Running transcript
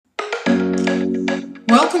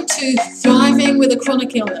to Thriving with a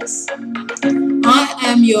Chronic Illness. I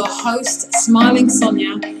am your host, Smiling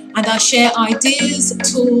Sonia, and I share ideas,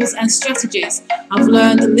 tools and strategies I've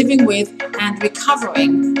learned living with and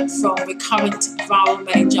recovering from recurrent viral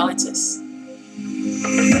meningitis.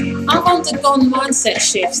 I've undergone mindset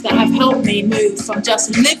shifts that have helped me move from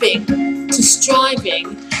just living to striving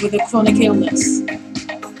with a chronic illness.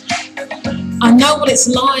 I know what it's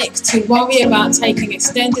like to worry about taking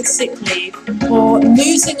extended sick leave or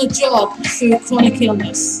losing a job through chronic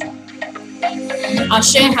illness. I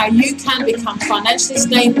share how you can become financially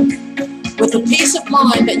stable with the peace of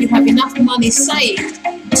mind that you have enough money saved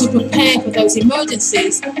to prepare for those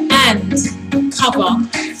emergencies and cover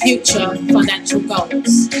future financial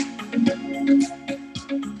goals.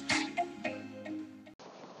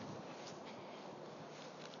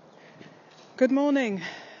 Good morning,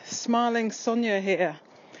 Smiling Sonia here,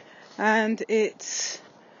 and it's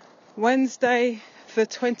Wednesday the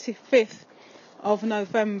 25th of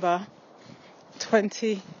November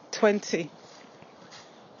 2020.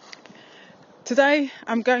 Today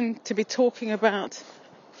I'm going to be talking about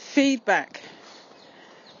feedback.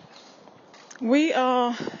 We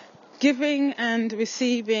are giving and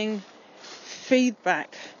receiving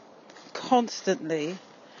feedback constantly,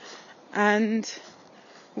 and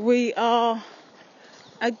we are,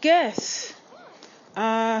 I guess,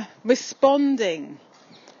 responding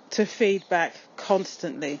to feedback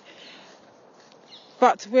constantly,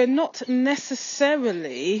 but we're not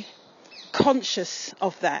necessarily conscious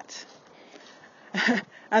of that.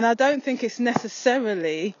 And I don't think it's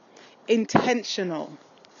necessarily intentional.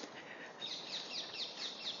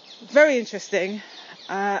 Very interesting,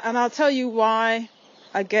 and I'll tell you why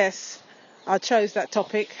I guess I chose that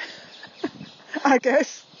topic. I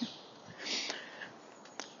guess.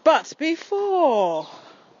 But before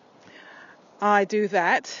I do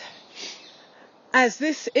that, as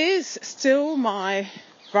this is still my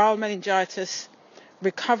viral meningitis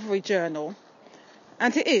recovery journal,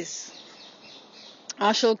 and it is,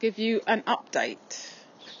 I shall give you an update.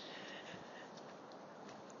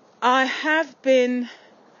 I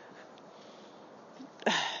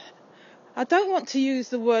don't want to use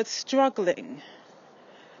the word struggling.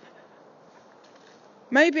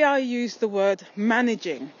 Maybe I use the word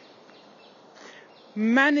managing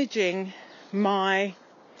my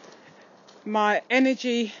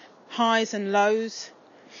energy highs and lows,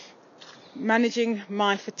 managing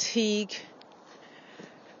my fatigue.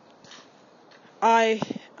 I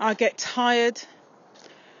get tired.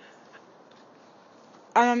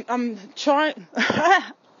 I'm trying.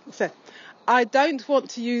 So, I don't want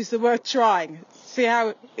to use the word trying. See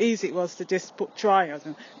how easy it was to just put trying.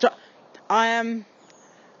 I am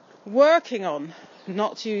working on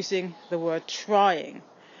not using the word trying,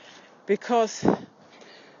 because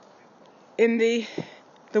in the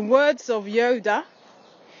words of Yoda,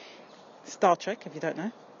 Star Trek, if you don't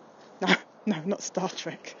know. No, not Star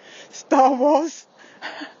Trek. Star Wars.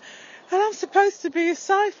 And I'm supposed to be a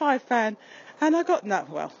sci-fi fan, and I got no.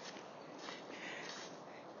 Well,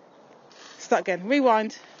 start again.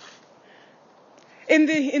 Rewind. In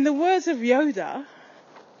the words of Yoda,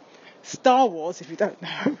 Star Wars, if you don't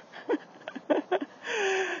know.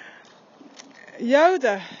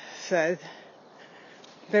 Yoda said,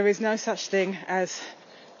 there is no such thing as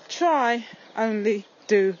try, only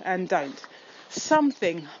do and don't.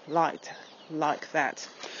 Something like that.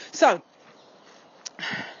 So,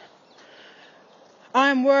 I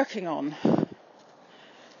am working on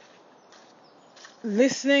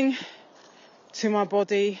listening to my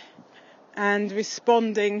body and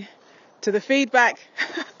responding to the feedback.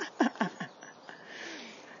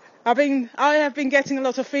 I have been getting a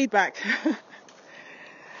lot of feedback.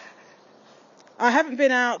 I haven't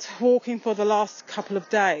been out walking for the last couple of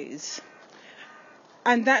days,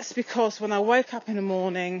 and that's because when I wake up in the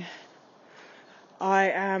morning, I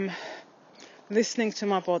am listening to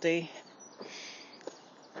my body.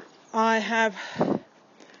 I have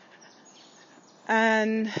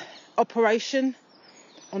an operation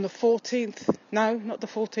on the 14th, no, not the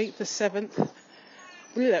 14th, the 7th,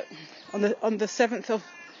 on the 7th of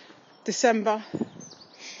December,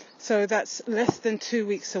 so that's less than 2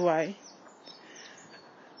 weeks away.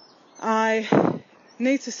 I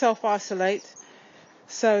need to self-isolate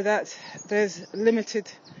so that there's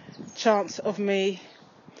limited chance of me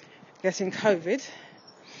getting COVID.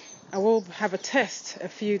 I will have a test a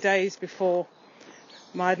few days before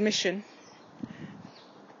my admission.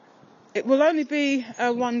 It will only be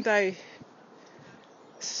a one-day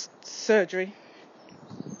surgery,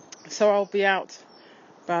 so I'll be out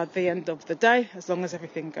by the end of the day as long as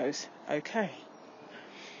everything goes okay.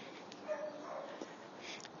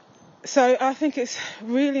 So I think it's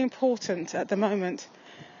really important at the moment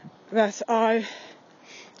that I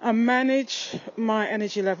manage my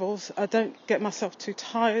energy levels. I don't get myself too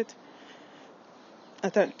tired. I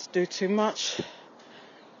don't do too much.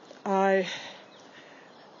 I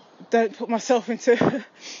don't put myself into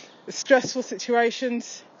stressful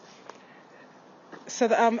situations, so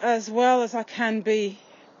that I'm as well as I can be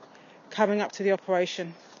coming up to the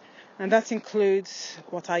operation. And that includes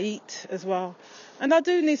what I eat as well. And I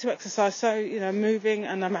do need to exercise, so, moving,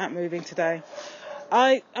 and I'm out moving today.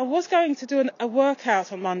 I was going to do a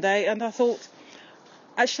workout on Monday, and I thought,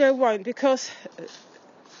 actually I won't, because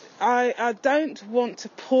I don't want to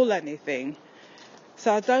pull anything.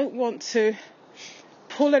 So I don't want to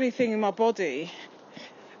pull anything in my body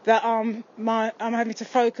that I'm having to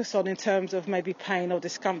focus on in terms of maybe pain or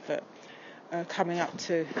discomfort coming up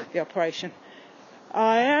to the operation.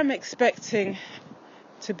 I am expecting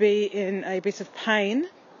to be in a bit of pain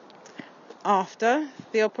after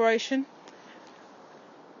the operation.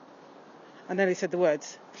 I nearly said the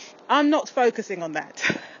words. I'm not focusing on that.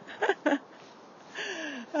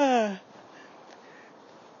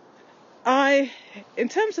 In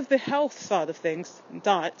terms of the health side of things,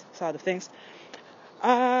 diet side of things,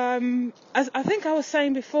 as I think I was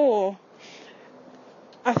saying before,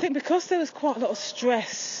 I think because there was quite a lot of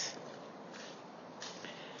stress,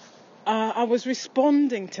 I was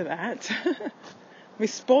responding to that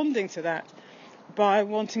by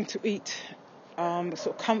wanting to eat sort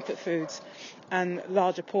of comfort foods and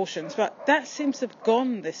larger portions. But that seems to have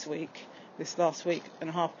gone this last week and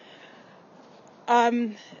a half.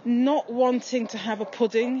 Not wanting to have a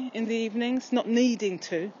pudding in the evenings, not needing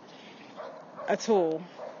to at all.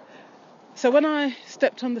 So when I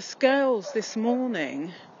stepped on the scales this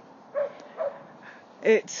morning,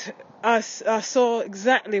 I saw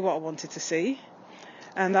exactly what I wanted to see,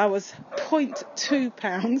 and I was 0.2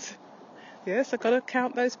 pounds. Yes, I've got to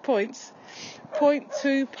count those points.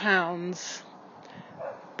 0.2 pounds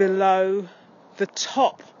below the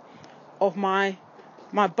top of my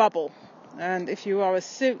bubble. And if you are a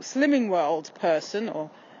Slimming World person, or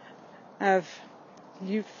have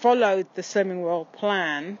you followed the Slimming World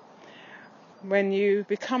plan, when you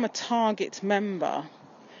become a Target member,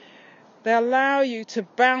 they allow you to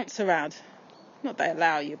bounce around. Not they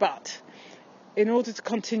allow you, but in order to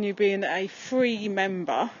continue being a free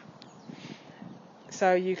member,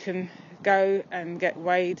 so you can go and get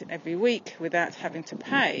weighed every week without having to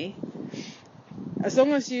pay, as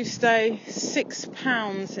long as you stay 6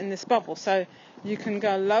 pounds in this bubble. So you can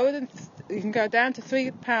go down to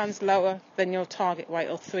 3 pounds lower than your target weight,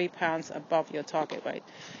 or 3 pounds above your target weight.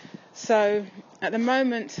 So at the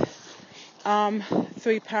moment,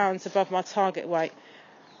 3 pounds above my target weight,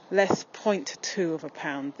 less 0.2 of a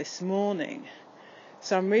pound this morning.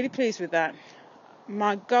 So I'm really pleased with that.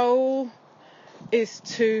 My goal is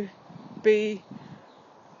to be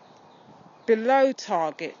below my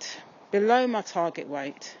target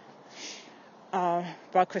weight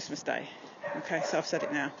by Christmas Day. Okay, so I've said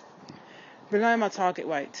it now. Below my target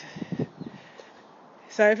weight.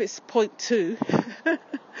 So if it's 0.2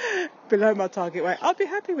 below my target weight, I'll be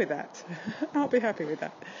happy with that.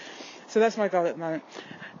 So that's my goal at the moment.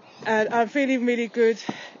 And I'm feeling really good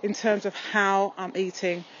in terms of how I'm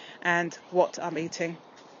eating and what I'm eating.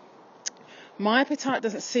 My appetite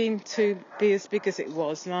doesn't seem to be as big as it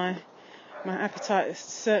was. My appetite has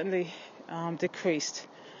certainly decreased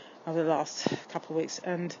over the last couple of weeks,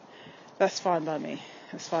 and that's fine by me.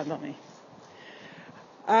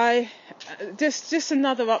 Just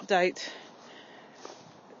another update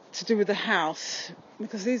to do with the house,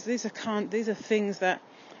 because these are things that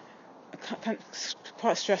are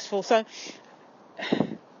quite stressful. So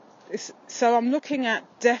I'm looking at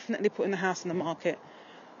definitely putting the house on the market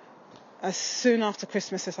as soon after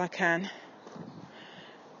Christmas as I can.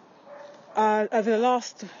 Over the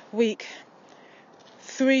last week,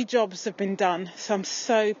 3 jobs have been done, so I'm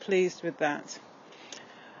so pleased with that.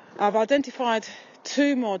 I've identified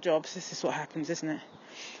 2 more jobs. This is what happens, isn't it?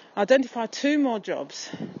 I identified 2 more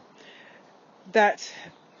jobs that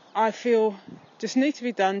I feel just need to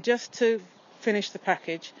be done just to finish the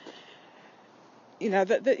package.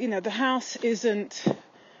 The house isn't,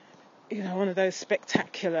 one of those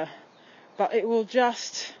spectacular, but it will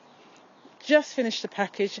just finish the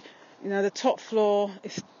package. The top floor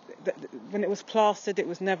when it was plastered, it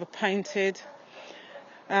was never painted,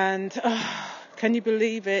 and can you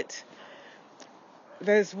believe it?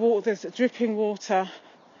 There's dripping water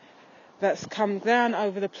that's come down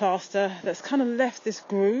over the plaster, that's kind of left this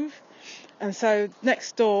groove, and so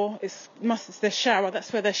next door is their shower.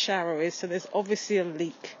 That's where their shower is. So there's obviously a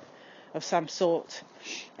leak of some sort,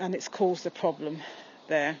 and it's caused a problem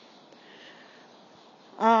there.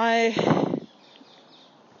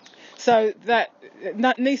 So that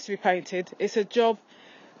needs to be painted. It's a job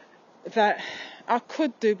that I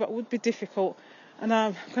could do, but would be difficult. And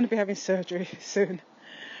I'm going to be having surgery soon.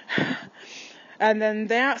 And then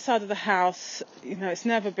the outside of the house, it's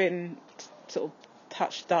never been sort of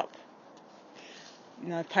touched up,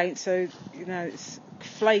 paint. So, it's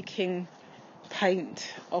flaking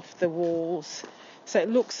paint off the walls. So it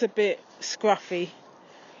looks a bit scruffy.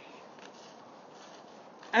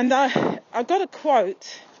 And I got a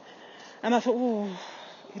quote, and I thought,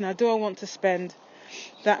 do I want to spend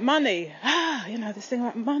that money? This thing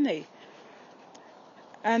about money.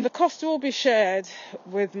 And the cost will be shared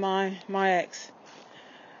with my ex.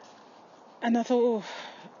 And I thought,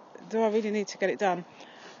 do I really need to get it done?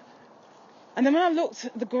 And then when I looked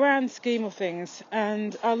at the grand scheme of things,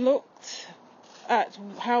 and I looked at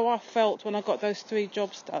how I felt when I got those 3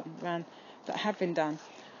 jobs done, that have been done,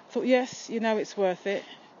 I thought, yes, it's worth it.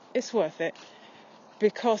 It's worth it.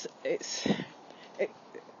 Because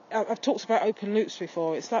I've talked about open loops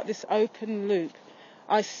before. It's like this open loop.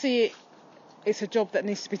 I see it. It's a job that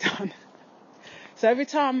needs to be done. So every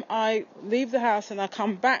time I leave the house and I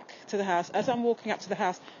come back to the house, as I'm walking up to the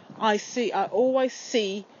house, I always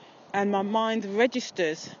see, and my mind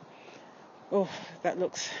registers, that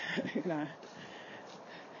looks,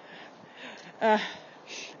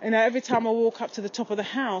 every time I walk up to the top of the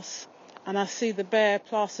house and I see the bare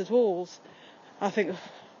plastered walls, I think,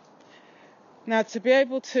 now to be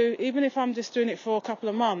able to, even if I'm just doing it for a couple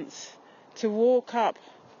of months, to walk up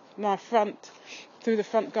through the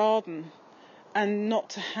front garden and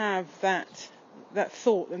not to have that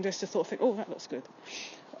thought, and just to sort of think, that looks good.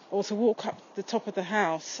 Or to walk up the top of the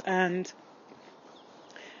house and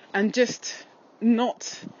just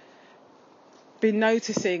not be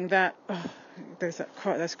noticing that those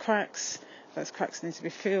cracks need to be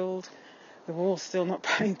filled, the wall's still not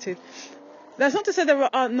painted. That's not to say there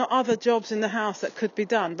are not other jobs in the house that could be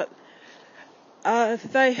done, but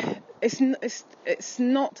it's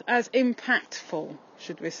not as impactful,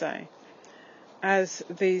 should we say, as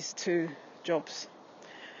these 2 jobs.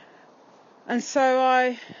 And so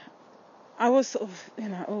I was sort of,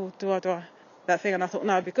 do I that thing? And I thought,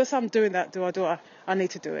 no, because I'm doing that, I need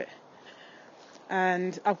to do it.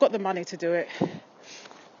 And I've got the money to do it.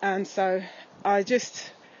 And so I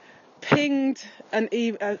just pinged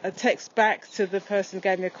a text back to the person who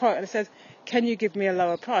gave me a quote, and it says, can you give me a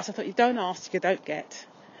lower price? I thought, you don't ask, you don't get.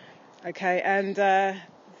 Okay, and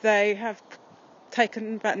they have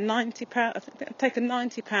taken about £90. I think they've taken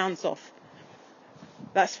 £90 off.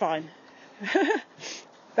 That's fine.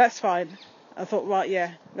 That's fine. I thought, right,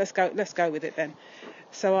 yeah, let's go with it then.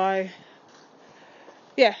 So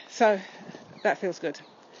so that feels good.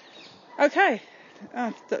 Okay,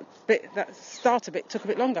 that start a bit took a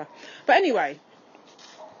bit longer, but anyway,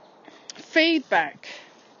 feedback.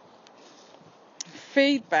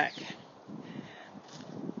 Feedback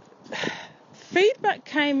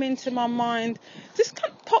came into my mind, just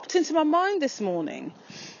kind of popped into my mind this morning.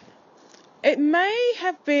 It may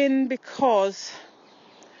have been because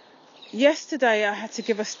yesterday I had to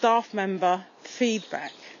give a staff member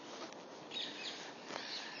feedback.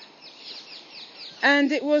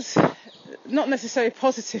 And it was not necessarily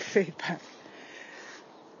positive feedback.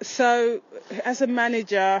 So, as a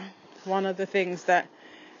manager, one of the things that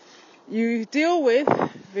you deal with,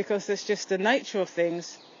 because it's just the nature of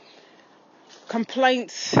things,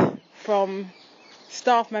 complaints from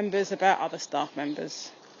staff members about other staff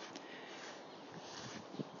members.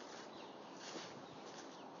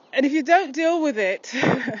 And if you don't deal with it,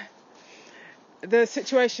 the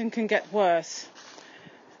situation can get worse.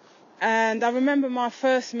 And I remember my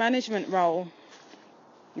first management role,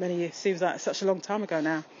 many years, seems like such a long time ago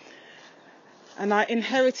now. And I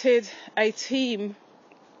inherited a team,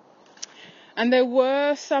 and there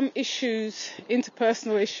were some issues,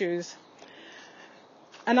 interpersonal issues,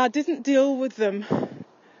 and I didn't deal with them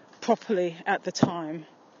properly at the time.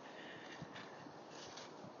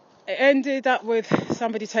 It ended up with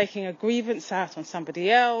somebody taking a grievance out on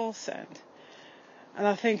somebody else, and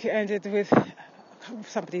I think it ended with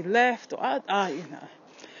somebody left, And I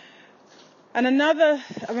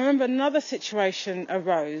remember another situation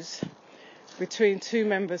arose between 2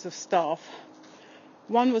 members of staff.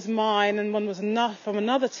 One was mine and one was from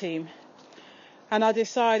another team. And I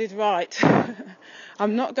decided, right,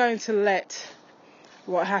 I'm not going to let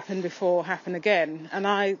what happened before happen again. And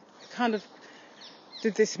I kind of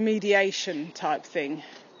did this mediation type thing.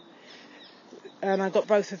 And I got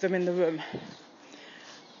both of them in the room.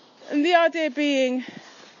 And the idea being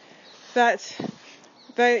that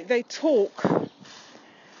they talk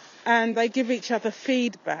and they give each other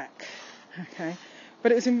feedback, okay,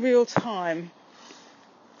 but it was in real time.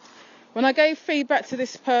 When I gave feedback to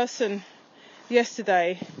this person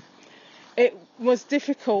yesterday, it was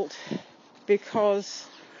difficult because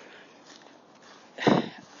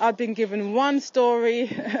I'd been given one story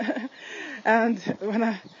and when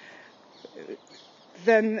I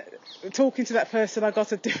then talking to that person, I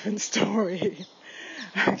got a different story.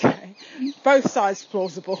 Okay, both sides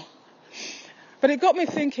plausible. But it got me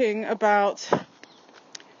thinking about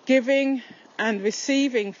giving and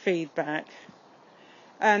receiving feedback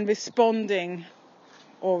and responding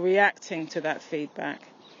or reacting to that feedback.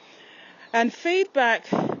 And feedback,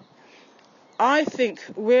 I think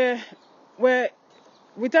I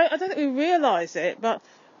don't think we realise it, but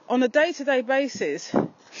on a day-to-day basis,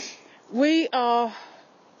 we are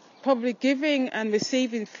probably giving and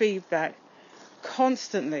receiving feedback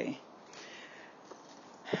constantly.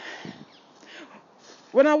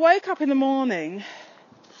 When I wake up in the morning,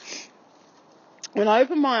 when I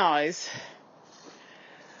open my eyes,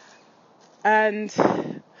 and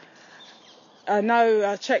I know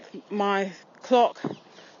I check my clock,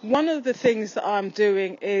 one of the things that I'm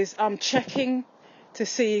doing is I'm checking to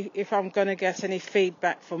see if I'm going to get any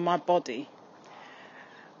feedback from my body.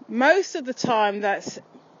 Most of the time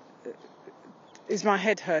is my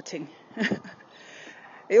head hurting.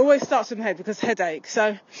 It always starts with my head because headache.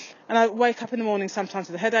 And I wake up in the morning sometimes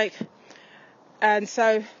with a headache. And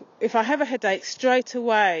so if I have a headache straight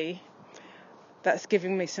away, that's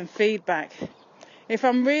giving me some feedback. If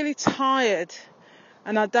I'm really tired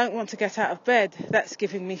and I don't want to get out of bed, that's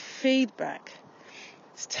giving me feedback.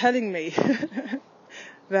 It's telling me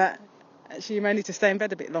that actually you may need to stay in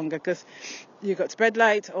bed a bit longer because you got to bed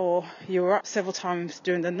late or you were up several times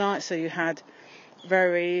during the night, so you had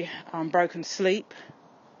very broken sleep.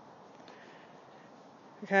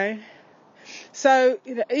 Okay? So,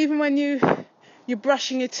 even when you're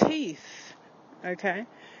brushing your teeth, okay?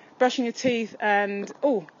 Brushing your teeth and,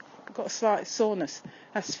 I've got a slight soreness.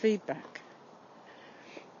 That's feedback.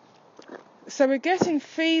 So we're getting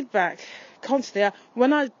feedback constantly.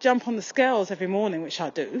 When I jump on the scales every morning, which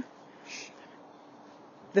I do,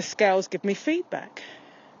 the scales give me feedback.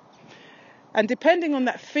 And depending on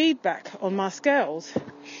that feedback on my scales,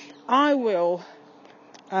 I will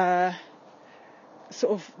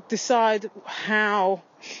sort of decide how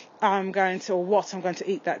I'm going to, or what I'm going to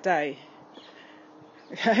eat that day.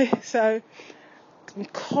 Okay, so I'm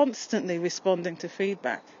constantly responding to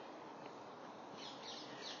feedback.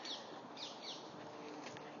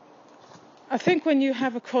 I think when you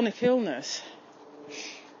have a chronic illness,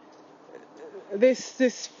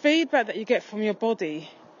 this feedback that you get from your body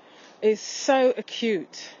is so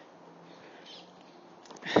acute.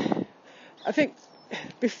 I think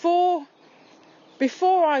before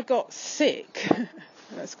I got sick,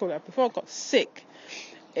 let's call it that, before I got sick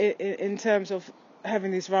in terms of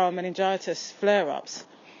having these viral meningitis flare-ups,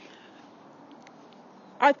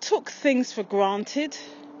 I took things for granted.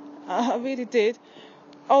 I really did.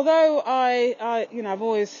 Although I've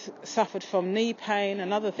always suffered from knee pain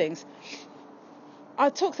and other things, I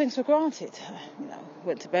took things for granted.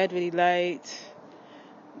 Went to bed really late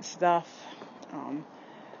and stuff.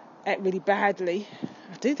 Ate really badly.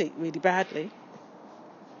 I did eat really badly.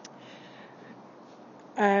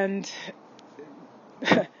 And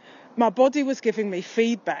my body was giving me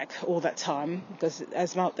feedback all that time because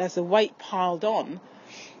as the weight piled on,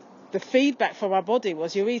 the feedback from my body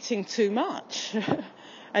was you're eating too much.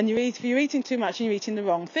 And if you're eating too much and you're eating the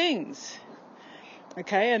wrong things.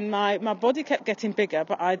 Okay, and my body kept getting bigger,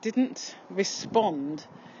 but I didn't respond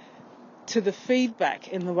to the feedback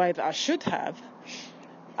in the way that I should have.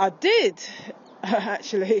 I did,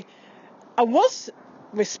 actually. I was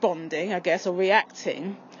responding, I guess, or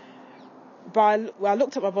reacting. But I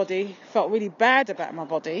looked at my body, felt really bad about my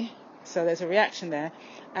body, so there's a reaction there,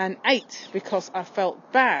 and ate because I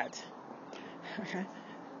felt bad. Okay.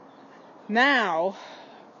 Now,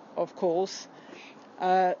 of course,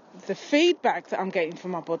 the feedback that I'm getting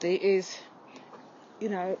from my body is,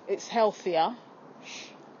 it's healthier.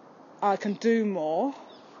 I can do more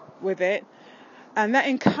with it. And that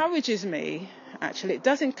encourages me, actually, it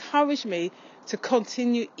does encourage me to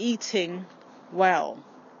continue eating well.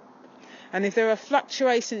 And if there are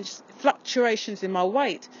fluctuations in my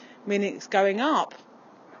weight, meaning it's going up,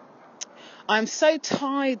 I'm so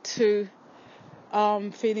tied to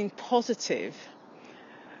feeling positive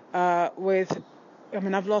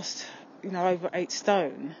I've lost, over 8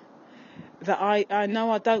 stone, that I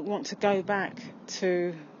know I don't want to go back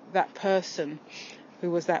to that person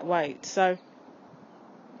who was that weight. So,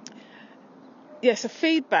 yes, a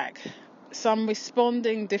feedback. So I'm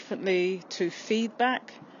responding differently to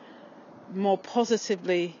feedback, more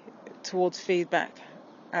positively towards feedback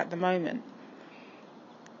at the moment.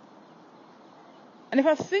 And if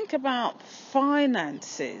I think about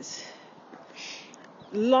finances,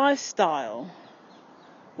 lifestyle,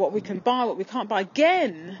 what we can buy, what we can't buy,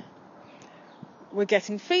 again, we're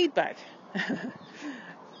getting feedback.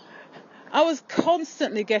 I was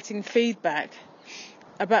constantly getting feedback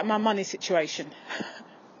about my money situation.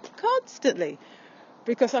 Constantly.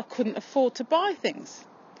 Because I couldn't afford to buy things.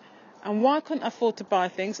 And why I couldn't afford to buy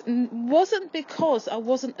things wasn't because I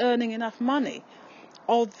wasn't earning enough money.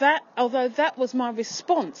 Although that was my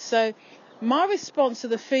response. So my response to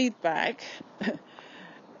the feedback,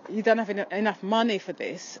 you don't have enough money for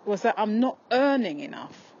this, was that I'm not earning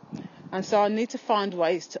enough. And so I need to find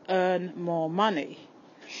ways to earn more money.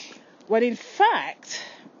 When in fact,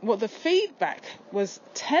 what the feedback was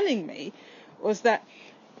telling me was that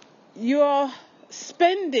you're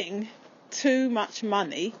spending too much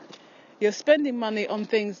money. You're spending money on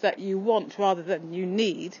things that you want rather than you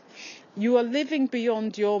need. You are living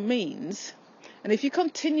beyond your means. And if you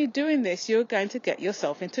continue doing this, you're going to get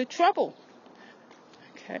yourself into trouble.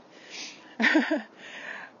 Okay.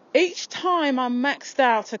 Each time I maxed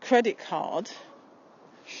out a credit card,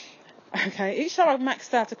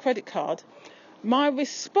 my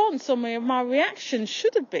response or my reaction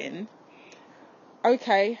should have been,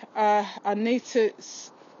 okay, I need to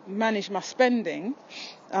manage my spending.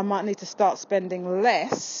 I might need to start spending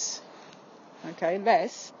less.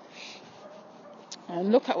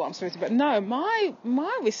 And look at what I'm supposed to do. But no,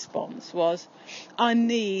 my response was, I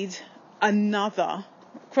need another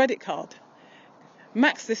credit card.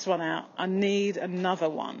 Max this one out. I need another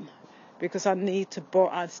one because I need to borrow.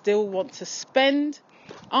 I still want to spend.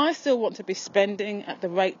 I still want to be spending at the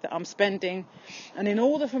rate that I'm spending. And in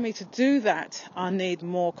order for me to do that, I need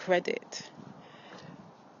more credit.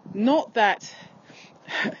 Not that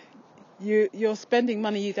you're spending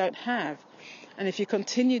money you don't have. And if you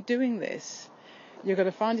continue doing this, you're going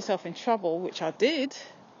to find yourself in trouble, which I did.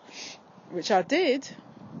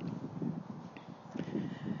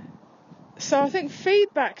 So I think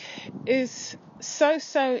feedback is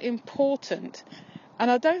so important.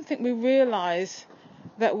 And I don't think we realise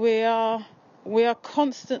that we are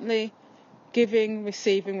constantly giving,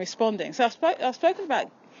 receiving, responding. So I've spoken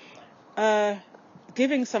about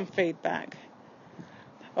giving some feedback,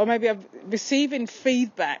 or maybe receiving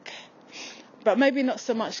feedback, but maybe not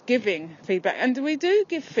so much giving feedback. And we do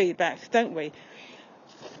give feedback, don't we?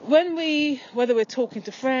 Whether we're talking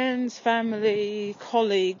to friends, family,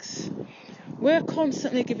 colleagues, we're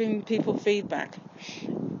constantly giving people feedback.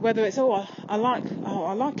 Whether it's, I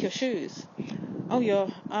like your shoes.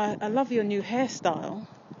 I love your new hairstyle.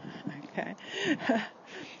 Okay.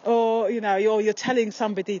 Or you're telling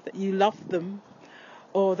somebody that you love them,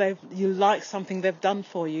 or you like something they've done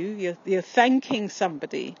for you. You're thanking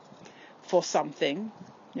somebody for something.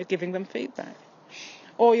 You're giving them feedback.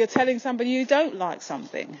 Or you're telling somebody you don't like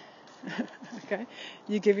something. Okay,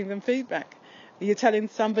 you're giving them feedback. You're telling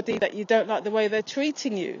somebody that you don't like the way they're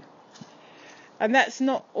treating you. And that's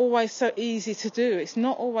not always so easy to do. It's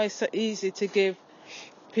not always so easy to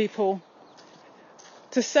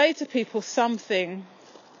say to people something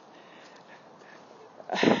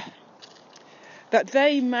that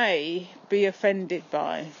they may be offended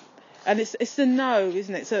by. And it's the no,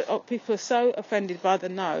 isn't it? So people are so offended by the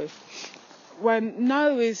no. When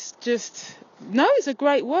no is a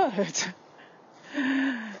great word.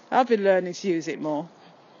 I've been learning to use it more.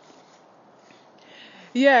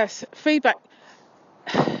 Yes, feedback.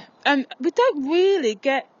 And we don't really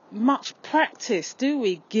get much practice, do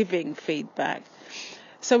we, giving feedback?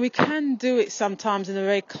 So we can do it sometimes in a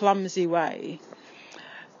very clumsy way.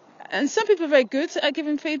 And some people are very good at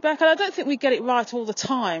giving feedback, and I don't think we get it right all the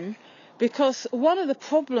time, because one of the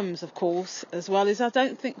problems, of course, as well, is I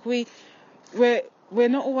don't think we're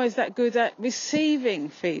not always that good at receiving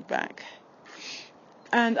feedback.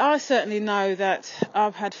 And I certainly know that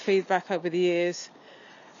I've had feedback over the years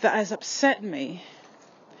that has upset me.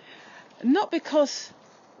 Not because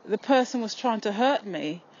the person was trying to hurt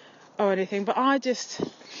me or anything, but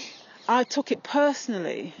I took it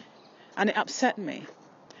personally and it upset me.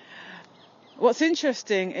 What's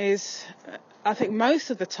interesting is, I think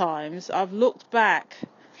most of the times I've looked back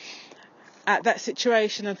at that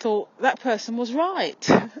situation and thought, that person was right.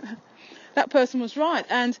 That person was right.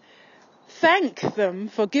 And thank them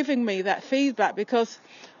for giving me that feedback, because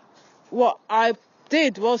what I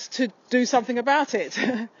did was to do something about it.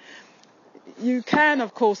 You can,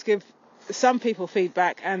 of course, give some people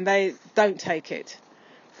feedback and they don't take it.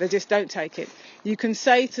 They just don't take it. You can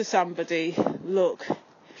say to somebody, look,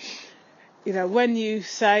 when you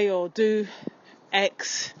say or do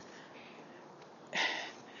X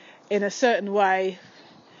in a certain way,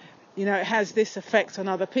 it has this effect on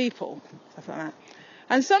other people, stuff like that.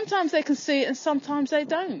 And sometimes they can see it and sometimes they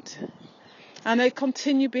don't. And they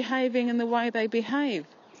continue behaving in the way they behave.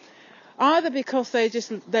 Either because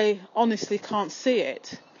they honestly can't see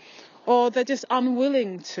it, or they're just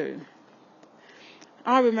unwilling to.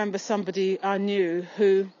 I remember somebody I knew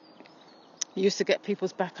who used to get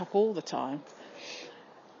people's back up all the time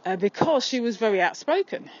because she was very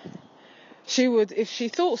outspoken. She would, if she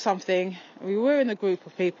thought something, we were in a group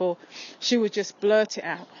of people, she would just blurt it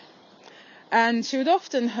out. And she would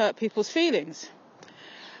often hurt people's feelings.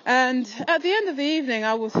 And at the end of the evening,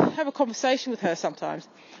 I would have a conversation with her sometimes.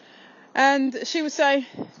 And she would say,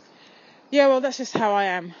 yeah, well, that's just how I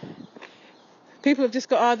am. People have just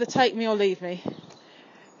got to either take me or leave me.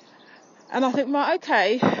 And I think, well,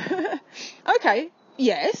 okay, okay,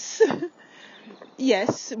 yes,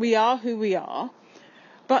 yes, we are who we are.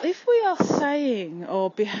 But if we are saying or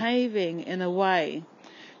behaving in a way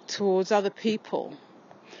towards other people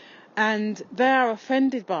and they are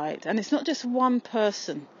offended by it, and it's not just one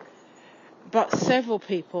person, but several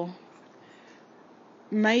people,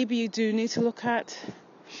 maybe you do need to look at,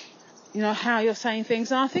 how you're saying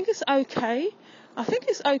things. And I think it's okay. I think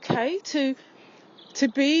it's okay to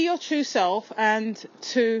be your true self and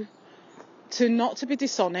to not to be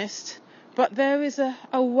dishonest, but there is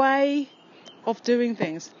a way of doing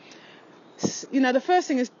things. The first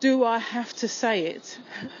thing is, do I have to say it?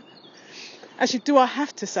 Actually, do I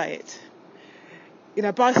have to say it?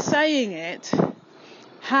 By saying it,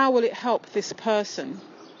 how will it help this person?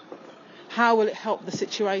 How will it help the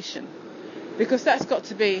situation? Because that's got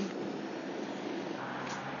to be...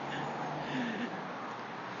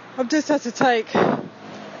 I've just had to take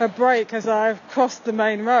a break as I've crossed the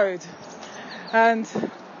main road. And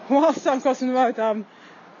whilst I'm crossing the road, I'm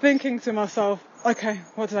thinking to myself, okay,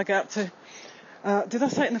 what did I get up to? Did I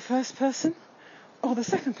say it in the first person or the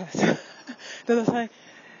second person? Did I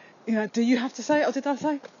say, do you have to say it, or did I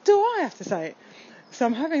say, do I have to say it? So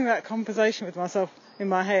I'm having that conversation with myself in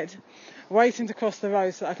my head, waiting to cross the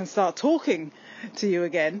road so that I can start talking to you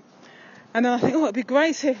again. And then I think, it'd be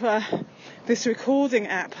great if this recording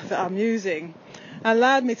app that I'm using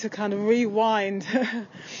allowed me to kind of rewind,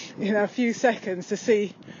 a few seconds to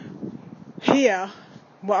hear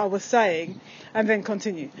what I was saying and then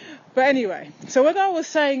continue. But anyway, so whether I was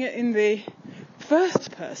saying it in the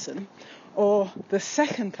first person or the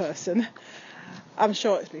second person, I'm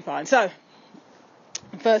sure it'll be fine. So,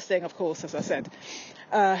 first thing, of course, as I said,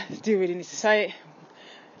 do you really need to say it?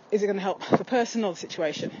 Is it going to help the person or the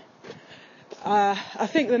situation? I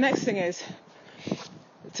think the next thing is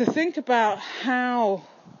to think about how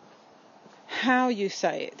you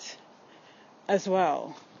say it as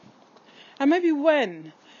well. And maybe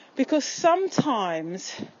when, because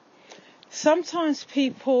sometimes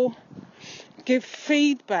people give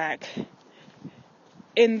feedback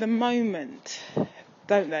in the moment,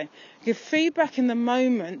 don't they? Give feedback in the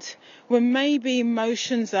moment when maybe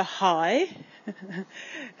emotions are high.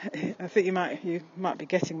 I think you might be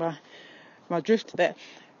getting my drift there.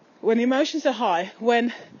 When emotions are high,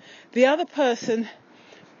 when the other person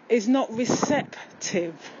is not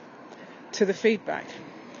receptive to the feedback.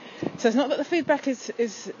 So it's not that the feedback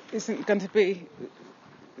isn't going to be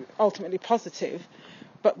ultimately positive,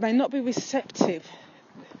 but may not be receptive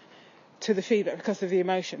to the feedback because of the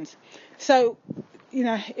emotions. So,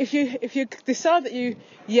 if you decide that you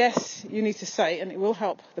need to say it and it will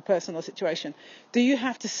help the person or situation, do you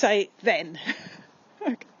have to say it then?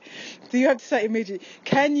 Okay. Do you have to say it immediately?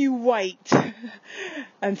 Can you wait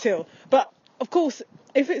until? But of course,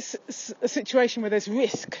 if it's a situation where there's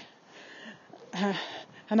risk, and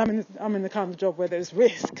I'm in the kind of job where there's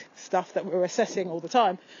risk stuff that we're assessing all the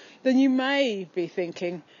time, then you may be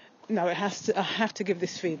thinking, no, I have to give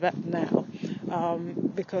this feedback now,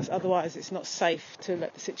 because otherwise it's not safe to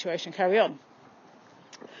let the situation carry on.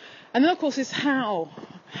 And then of course it's how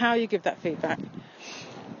you give that feedback.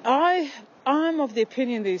 I'm of the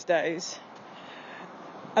opinion these days,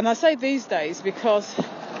 and I say these days because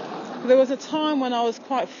there was a time when I was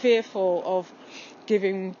quite fearful of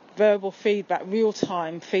giving verbal feedback,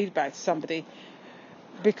 real-time feedback to somebody,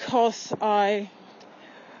 because I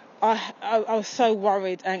was so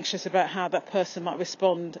worried, anxious about how that person might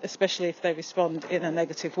respond, especially if they respond in a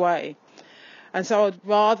negative way. And so I'd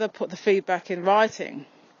rather put the feedback in writing.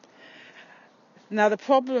 Now the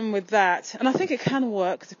problem with that, and I think it can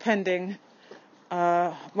work depending,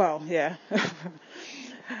 well,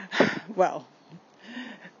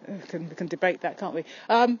 we can debate that, can't we?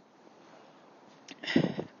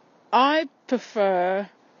 I prefer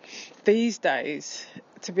these days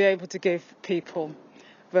to be able to give people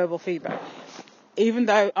verbal feedback, even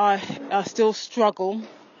though I still struggle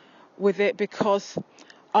with it because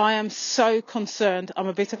I am so concerned. I'm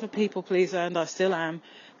a bit of a people pleaser, and I still am.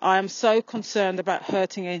 I am so concerned about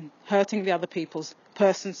hurting the other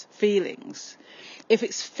person's feelings. If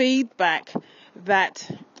it's feedback that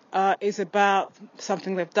is about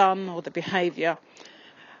something they've done or the behaviour,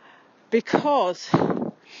 because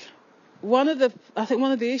I think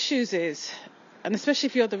one of the issues is, and especially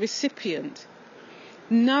if you're the recipient,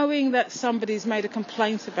 knowing that somebody's made a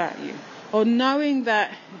complaint about you, or knowing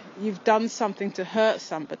that you've done something to hurt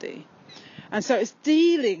somebody. And so it's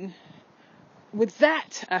dealing with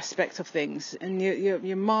that aspect of things, and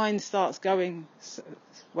your mind starts going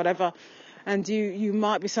whatever, and you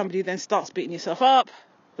might be somebody who then starts beating yourself up,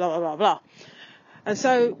 blah, blah, blah, blah. And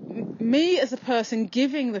so me as a person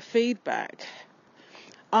giving the feedback,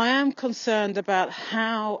 I am concerned about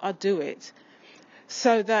how I do it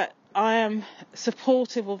so that I am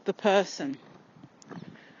supportive of the person.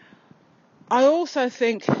 I also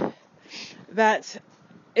think that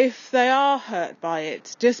if they are hurt by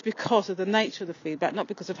it, just because of the nature of the feedback, not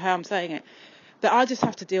because of how I'm saying it, that I just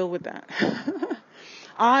have to deal with that.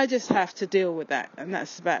 I just have to deal with that, and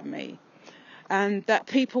that's about me. And that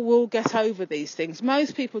people will get over these things.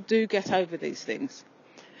 Most people do get over these things,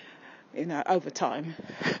 over time.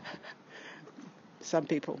 Some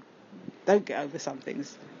people don't get over some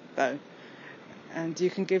things, though. And you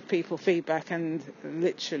can give people feedback and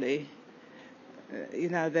literally,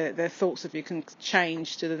 their thoughts of you can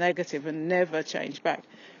change to the negative and never change back.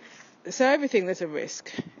 So everything, there's a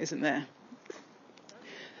risk, isn't there?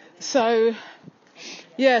 So,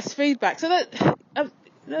 yes, feedback. So that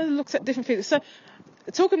looks at different feedback.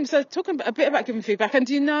 So talking a bit about giving feedback. And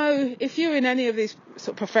if you're in any of these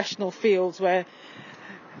sort of professional fields where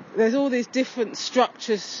there's all these different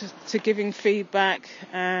structures to giving feedback,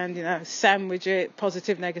 and sandwich it,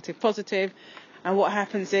 positive, negative, positive, and what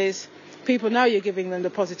happens is people know you're giving them the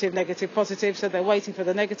positive, negative, positive, so they're waiting for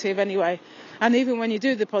the negative anyway. And even when you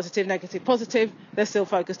do the positive, negative, positive, they're still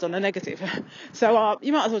focused on the negative. So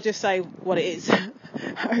you might as well just say what it is,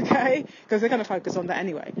 okay? Because they're going to focus on that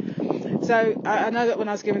anyway. So I know that when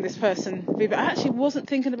I was giving this person feedback, I actually wasn't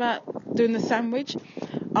thinking about doing the sandwich.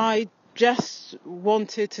 I just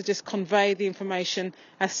wanted to just convey the information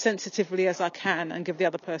as sensitively as I can and give the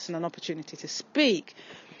other person an opportunity to speak.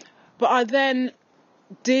 But I then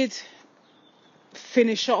did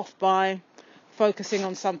finish off by focusing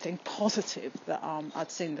on something positive that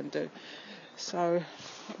I'd seen them do. So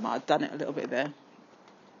I might have done it a little bit there.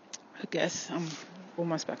 I guess I'm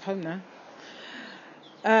almost back home now.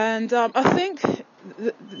 And I think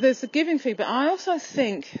there's the giving feedback. I also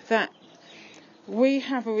think that we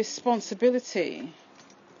have a responsibility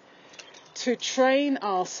to train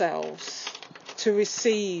ourselves to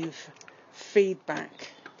receive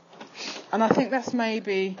feedback. And I think that's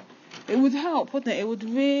it would help, wouldn't it? It would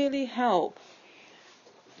really help,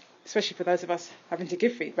 especially for those of us having to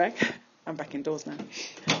give feedback. I'm back indoors now.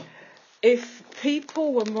 If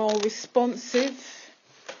people were more responsive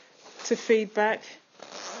to feedback,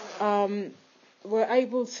 were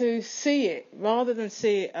able to see it rather than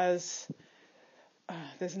see it as,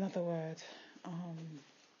 there's another word,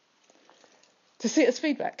 to see it as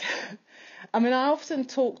feedback. I mean, I often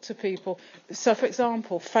talk to people. So, for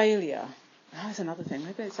example, failure. That's another thing.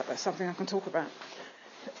 Maybe that's something I can talk about.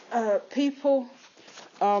 People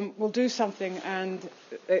will do something, and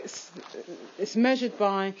it's measured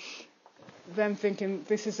by them thinking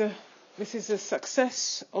this is a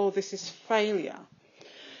success or this is failure.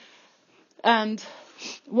 And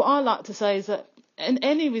what I like to say is that in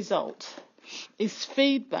any result is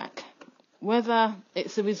feedback, whether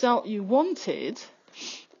it's a result you wanted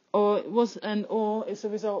or it's a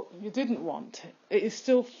result you didn't want. It is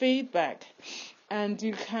still feedback, and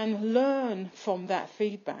you can learn from that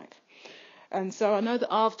feedback. And so I know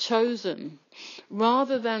that I've chosen,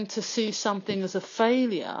 rather than to see something as a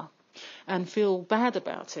failure and feel bad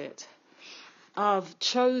about it, I've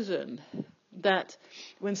chosen that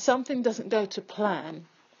when something doesn't go to plan,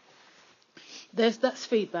 that's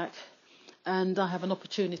feedback, and I have an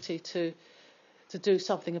opportunity to do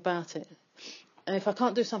something about it. And if I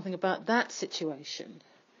can't do something about that situation,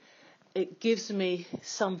 it gives me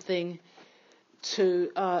something to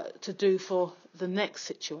do for the next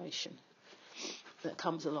situation that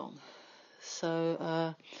comes along.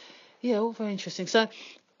 So, all very interesting. So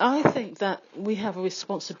I think that we have a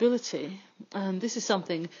responsibility, and this is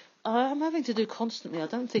something I'm having to do constantly. I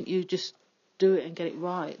don't think you just do it and get it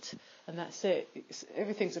right, and that's it.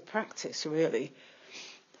 Everything's a practice, really,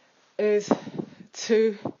 is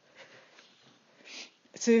to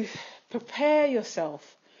prepare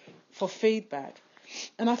yourself for feedback.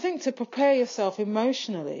 And I think to prepare yourself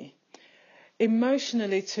emotionally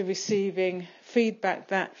emotionally to receiving feedback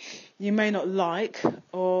that you may not like,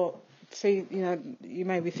 or you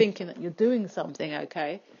may be thinking that you're doing something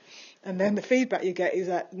okay, and then the feedback you get is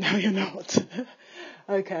that no, you're not.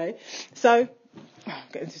 Okay, so I'm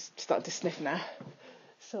going to start to sniff now,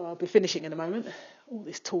 so I'll be finishing in a moment. All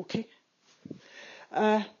this talking.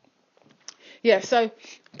 So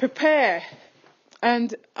prepare.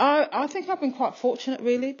 And I think I've been quite fortunate,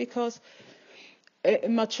 really, because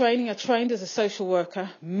in my training, I trained as a social worker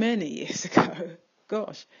many years ago.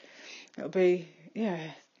 Gosh, it'll be,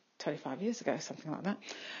 25 years ago, something like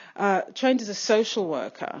that. Trained as a social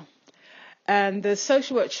worker. And the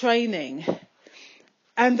social work training,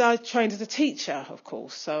 and I trained as a teacher, of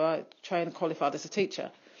course. So I trained and qualified as a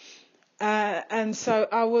teacher. And so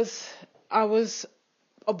I was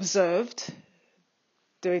observed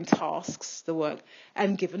doing tasks, the work,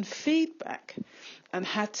 and given feedback, and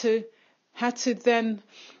had to then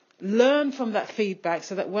learn from that feedback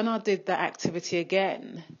so that when I did that activity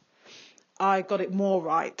again, I got it more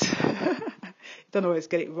right. You don't always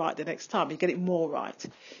get it right the next time. You get it more right.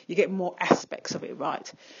 You get more aspects of it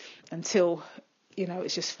right until,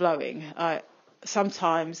 it's just flowing.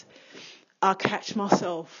 Sometimes I catch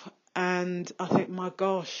myself and I think, my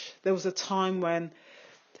gosh, there was a time when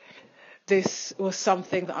this was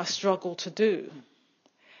something that I struggled to do.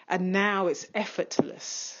 And now it's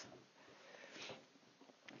effortless.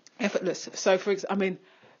 Effortless. So,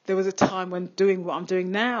 there was a time when doing what I'm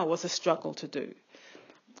doing now was a struggle to do.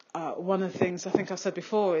 One of the things I think I said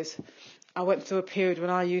before is I went through a period when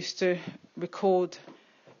I used to record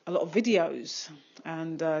a lot of videos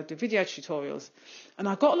and do video tutorials. And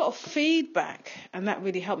I got a lot of feedback, and that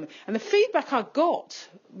really helped me. And the feedback I got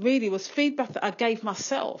really was feedback that I gave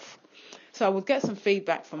myself. So I would get some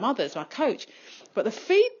feedback from others, my coach. But the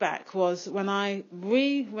feedback was when I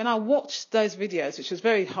watched those videos, which was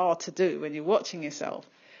very hard to do when you're watching yourself.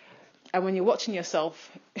 And when you're watching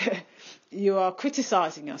yourself, you are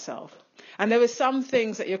criticising yourself. And there are some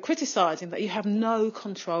things that you're criticising that you have no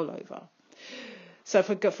control over. So,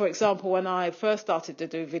 for example, when I first started to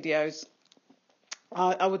do videos,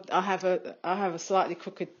 I have a slightly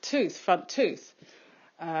crooked front tooth,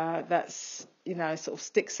 that's sort of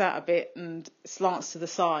sticks out a bit and slants to the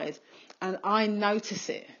side, and I notice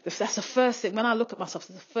it. That's the first thing when I look at myself.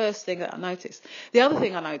 It's the first thing that I noticed. The other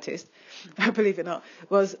thing I noticed, believe it or not,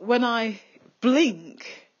 was when I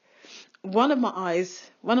blink, one of my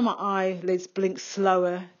eyelids blinks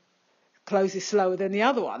slower, closes slower than the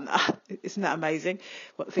other one. Isn't that amazing?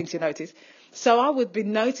 What things you notice? So I would be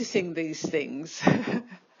noticing these things.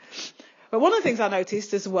 But one of the things I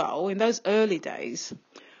noticed as well in those early days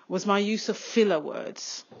was my use of filler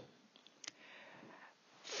words.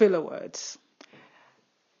 Filler words.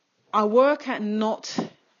 I work at not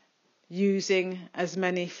using as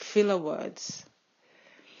many filler words.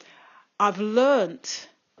 I've learnt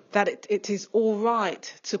that it is all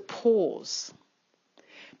right to pause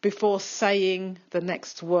before saying the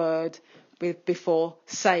next word, before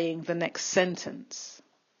saying the next sentence.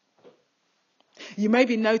 You may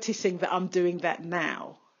be noticing that I'm doing that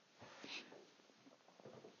now.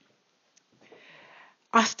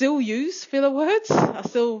 I still use filler words. I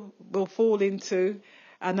still will fall into.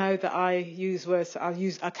 I know that I use words.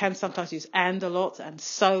 I can sometimes use and a lot and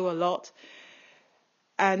so a lot,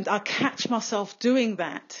 and I catch myself doing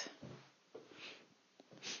that,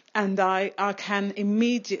 and I can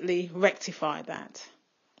immediately rectify that.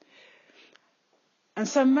 And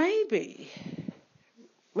so maybe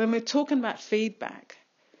when we're talking about feedback,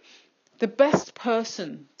 the best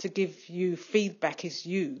person to give you feedback is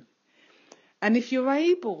you. And if you're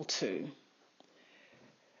able to,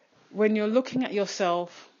 when you're looking at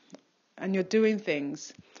yourself and you're doing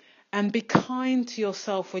things, and be kind to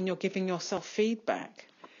yourself when you're giving yourself feedback.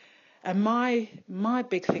 And my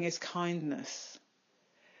big thing is kindness.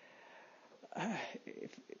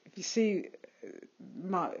 If you see,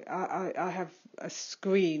 I have a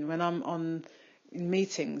screen when I'm in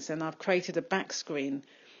meetings, and I've created a back screen,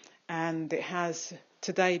 and it has,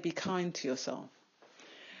 today be kind to yourself.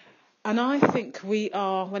 And I think we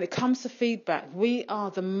are, when it comes to feedback, we are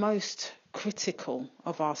the most critical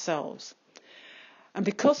of ourselves. And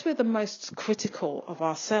because we're the most critical of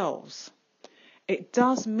ourselves, it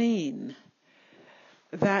does mean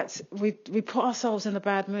that we put ourselves in a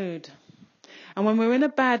bad mood. And when we're in a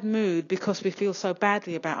bad mood because we feel so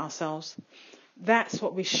badly about ourselves, that's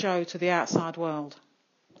what we show to the outside world.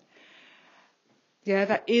 Yeah,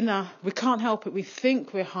 that inner, we can't help it. We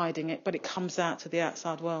think we're hiding it, but it comes out to the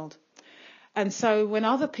outside world. And so when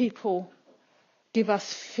other people give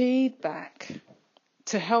us feedback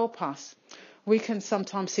to help us, we can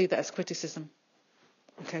sometimes see that as criticism.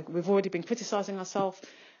 Okay, we've already been criticising ourselves,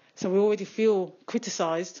 so we already feel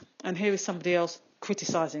criticised, and here is somebody else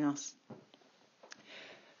criticising us.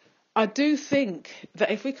 I do think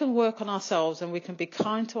that if we can work on ourselves and we can be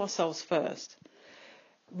kind to ourselves first,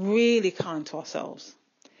 really kind to ourselves,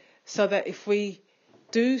 so that if we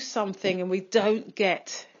do something and we don't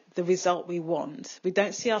get the result we want, we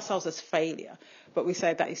don't see ourselves as failure, but we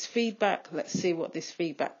say that is feedback. Let's see what this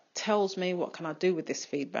feedback tells me. What can I do with this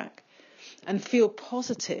feedback? And feel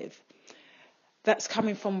positive. That's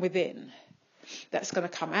coming from within. That's going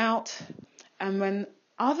to come out. And when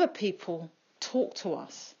other people talk to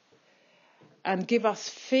us and give us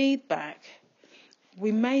feedback,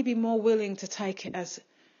 we may be more willing to take it as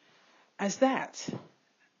that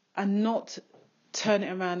and not turn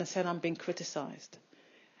it around and say, I'm being criticised.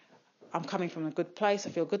 I'm coming from a good place. I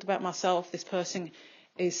feel good about myself. This person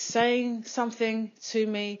is saying something to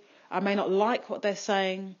me. I may not like what they're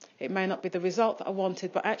saying. It may not be the result that I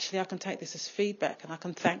wanted, but actually I can take this as feedback and I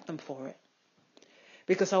can thank them for it.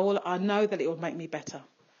 Because I know that it will make me better.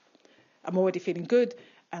 I'm already feeling good,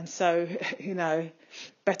 and so,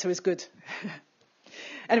 better is good.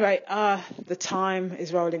 Anyway, the time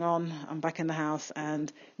is rolling on. I'm back in the house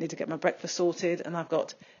and need to get my breakfast sorted, and I've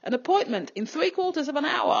got an appointment in 3/4 of an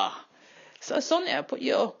hour. So, Sonia, put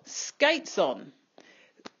your skates on.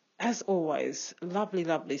 As always, lovely,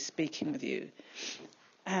 lovely speaking with you.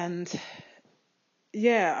 And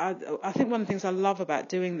yeah, I think one of the things I love about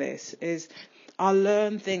doing this is I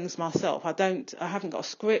learn things myself. I haven't got a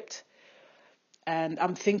script, and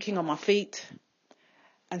I'm thinking on my feet.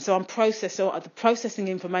 And so I'm processing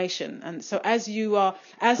information. And so as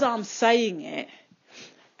I'm saying it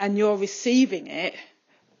and you're receiving it,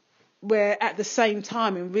 we're at the same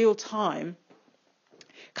time, in real time,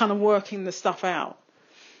 kind of working the stuff out.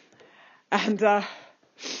 And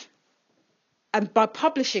by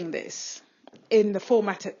publishing this in the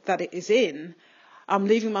format that it is in, I'm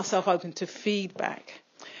leaving myself open to feedback.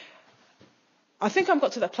 I think I've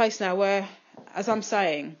got to that place now where, as I'm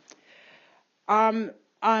saying, I'm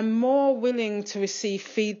more willing to receive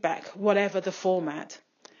feedback, whatever the format,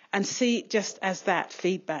 and see it just as that,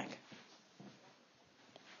 feedback.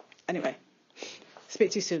 Anyway,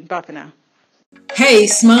 speak to you soon. Bye for now. Hey,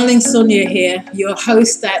 Smiling Sonia here, your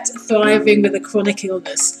host at Thriving with a Chronic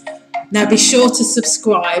Illness. Now be sure to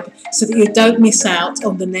subscribe so that you don't miss out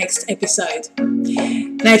on the next episode.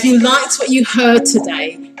 Now, if you liked what you heard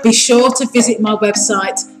today, be sure to visit my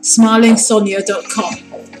website, smilingsonia.com,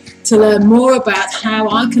 to learn more about how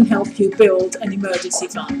I can help you build an emergency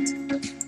fund.